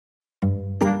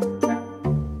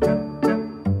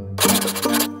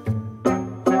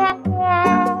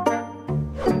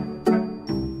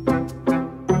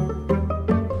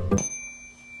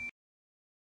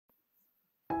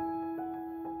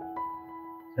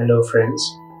Hello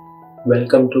friends,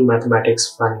 welcome to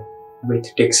Mathematics Fun with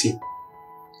Dixie.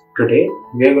 Today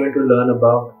we are going to learn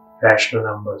about rational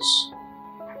numbers.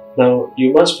 Now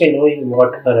you must be knowing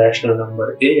what a rational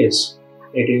number is.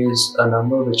 It is a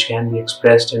number which can be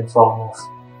expressed in form of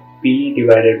P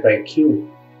divided by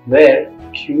Q, where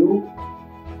Q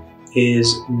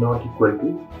is not equal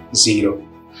to 0.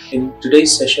 In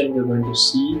today's session we are going to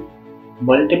see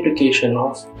multiplication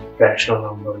of rational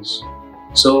numbers.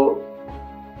 So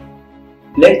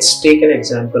let's take an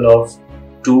example of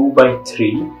 2 by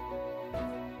 3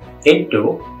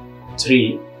 into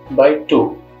 3 by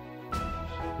 2.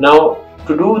 Now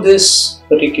to do this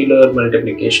particular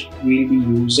multiplication, we will be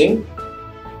using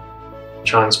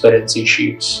transparency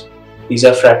sheets. These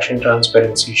are fraction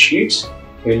transparency sheets.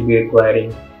 We will be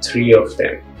requiring 3 of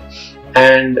them,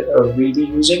 and we'll be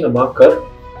using a marker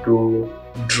to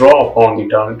draw upon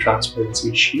the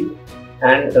transparency sheet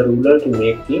and a ruler to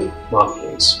make the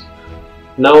markings.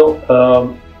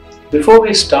 Now, before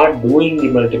we start doing the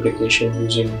multiplication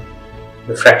using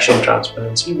the fraction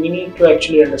transparency, we need to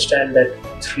actually understand that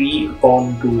 3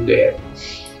 upon 2 there.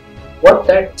 What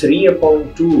that 3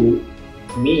 upon 2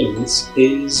 means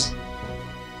is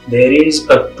there is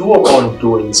a 2 upon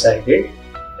 2 inside it,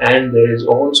 and there is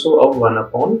also a 1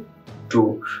 upon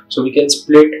 2. So we can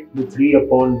split the 3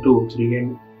 upon 2,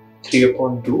 3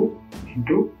 upon 2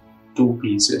 into 2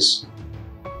 pieces,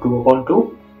 2 upon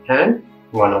 2 and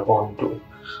 1 upon 2.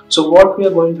 So what we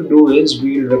are going to do is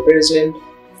we will represent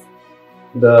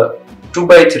the 2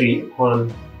 by 3 on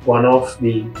one of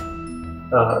the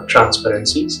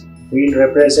transparencies. We will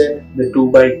represent the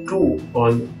 2 by 2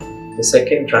 on the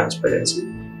second transparency,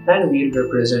 and we will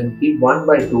represent the 1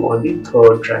 by 2 on the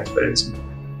third transparency.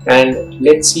 And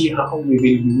let's see how we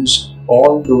will use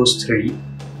all those 3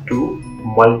 to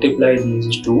multiply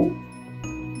these two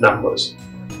numbers.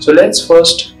 So let's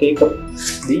first take up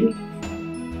the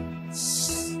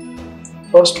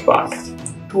first part,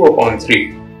 2 upon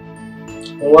 3.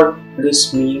 What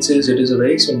this means is it is a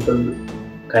very simple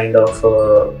kind of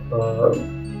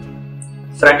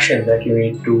fraction that you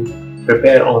need to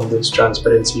prepare on this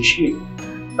transparency sheet.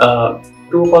 2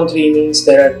 upon 3 means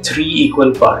there are 3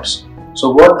 equal parts.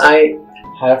 So what I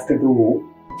have to do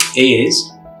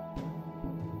is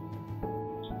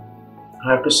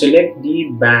I have to select the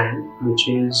band which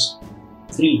is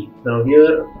 3. Now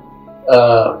here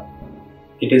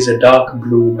it is a dark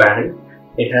blue band.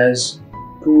 It has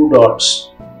 2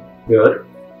 dots here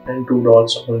and 2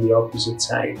 dots on the opposite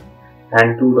side,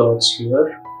 and 2 dots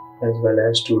here as well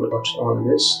as 2 dots on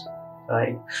this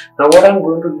side. Now what I'm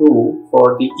going to do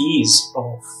for the ease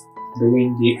of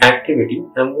doing the activity,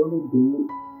 I'm going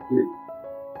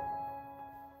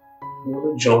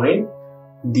to join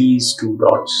these 2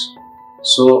 dots.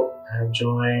 So I have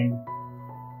joined,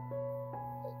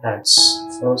 that's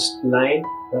first line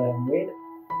that I made,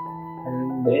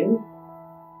 and then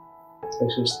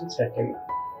this is the second.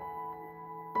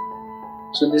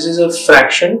 So this is a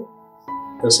fraction,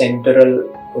 the central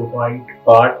white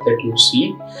part that you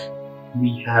see.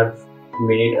 We have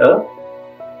made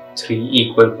 3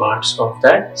 equal parts of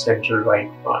that central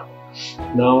white part.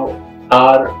 Now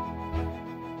our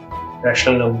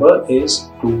rational number is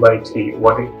 2 by 3.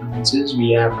 What it means is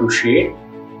we have to shade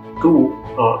 2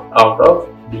 out of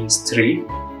these 3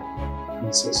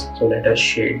 pieces. So let us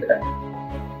shade that.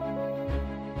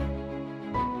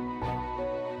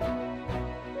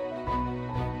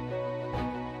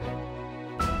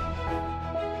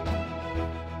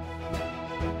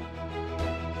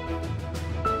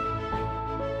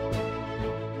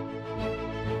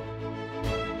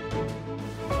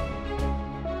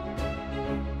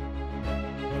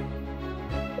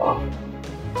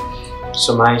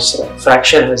 So my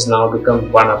fraction has now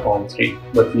become 1 upon 3,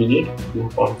 but we need 2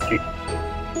 upon 3.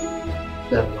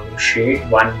 Then I'm going to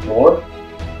shade one more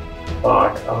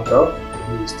part out of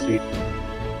these 3.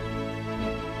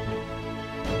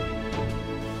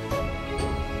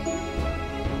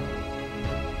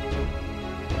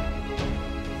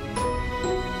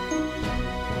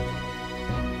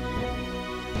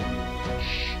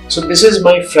 So this is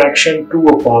my fraction 2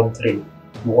 upon 3.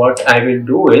 What I will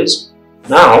do is,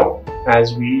 now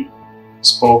as we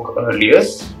spoke earlier,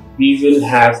 we will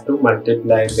have to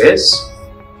multiply this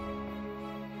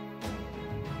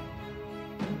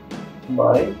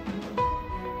by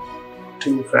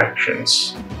 2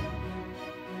 fractions.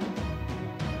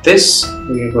 This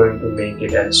we are going to make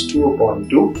it as 2 upon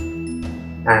 2,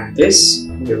 and this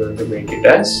we are going to make it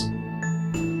as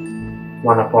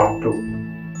 1 upon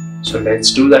 2. So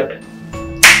let's do that.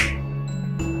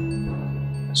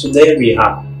 So there we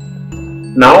are.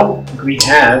 Now we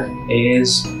have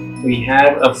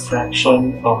a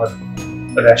fraction or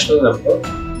rational number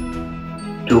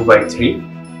 2 by 3,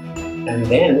 and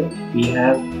then we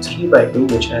have 3 by 2,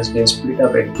 which has been split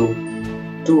up into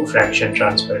two fraction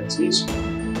transparencies.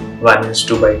 One is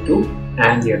 2 by 2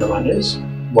 and the other one is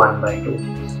 1 by 2.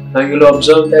 Now you'll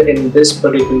observe that in this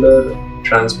particular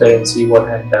transparency, what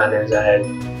I had done is I had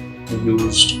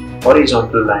used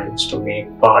horizontal lines to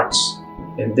make parts.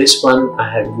 In this one, I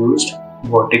have used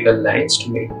vertical lines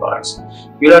to make parts.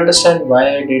 You'll understand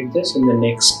why I did this in the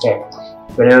next step.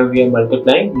 Whenever we are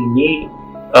multiplying, we need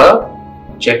a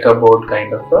checkerboard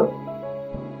kind of a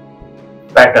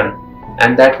pattern,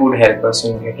 and that would help us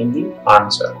in getting the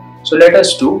answer. So let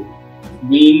us do,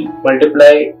 we'll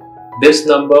multiply this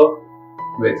number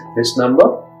with this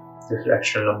number, this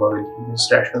rational number with this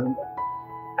rational number,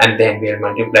 and then we'll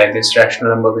multiply this rational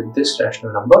number with this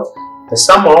rational number. The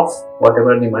sum of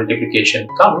whatever the multiplication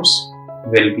comes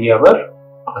will be our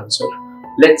answer.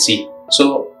 Let's see.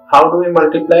 So how do we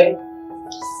multiply?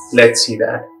 Let's see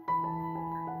that.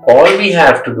 All we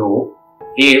have to do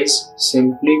is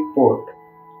simply put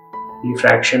the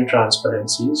fraction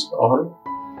transparencies on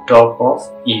top of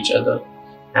each other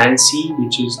and see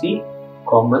which is the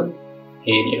common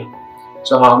area.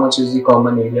 So how much is the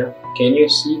common area? Can you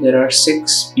see there are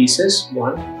 6 pieces?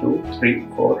 1, 2, 3,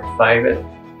 4, 5 and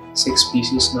 6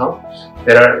 pieces now.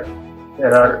 There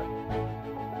are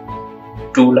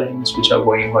 2 lines which are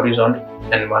going horizontal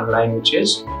and 1 line which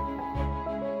is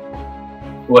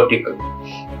vertical.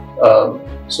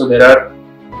 So there are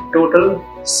total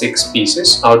 6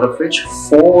 pieces, out of which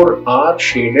 4 are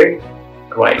shaded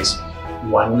twice,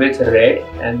 one with red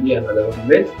and the another one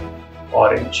with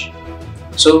orange.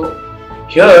 So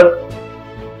here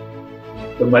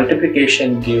the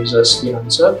multiplication gives us the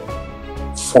answer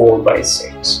 4 by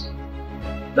 6.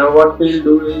 Now what we'll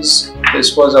do is,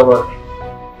 this was our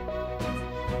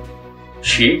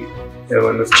sheet, we're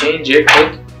going to change it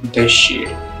with this sheet.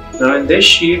 Now in this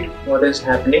sheet, what is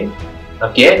happening?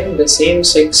 Again, the same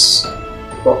 6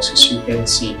 boxes you can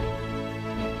see,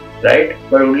 right?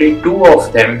 But only 2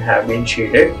 of them have been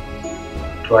shaded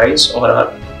twice or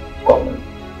are common.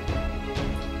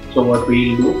 So what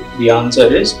we'll do, the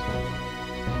answer is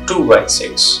 2 by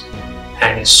 6.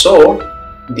 And so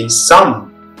the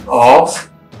sum of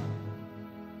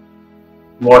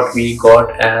what we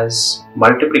got as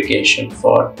multiplication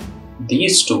for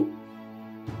these two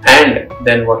and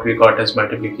then what we got as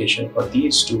multiplication for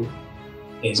these two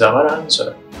is our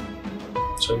answer.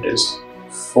 So it is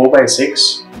 4 by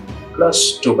 6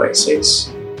 plus 2 by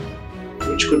 6,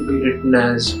 which could be written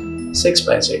as 6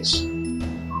 by 6.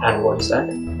 And what is that?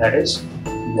 That is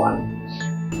 1.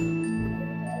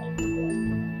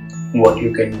 What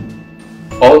you can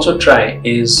also try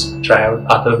is try out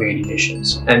other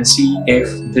variations and see if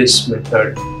this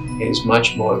method is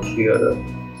much more clearer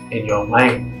in your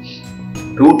mind.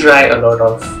 Do try a lot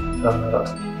of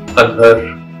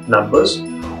other numbers,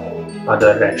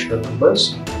 other rational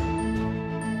numbers,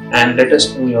 and let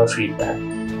us know your feedback.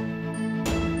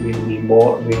 We'll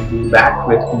be back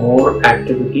with more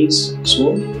activities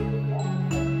soon.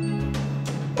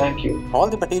 Thank you. All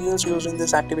the materials used in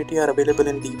this activity are available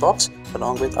in Dbox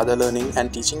along with other learning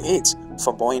and teaching aids.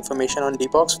 For more information on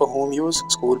Dbox for home use,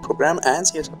 school program and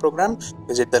CSR program,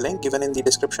 visit the link given in the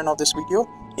description of this video.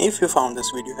 If you found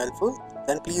this video helpful,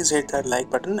 then please hit that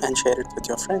like button and share it with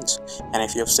your friends. And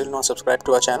if you have still not subscribed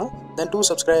to our channel, then do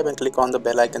subscribe and click on the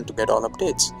bell icon to get all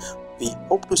updates. We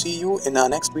hope to see you in our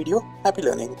next video. Happy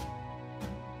learning!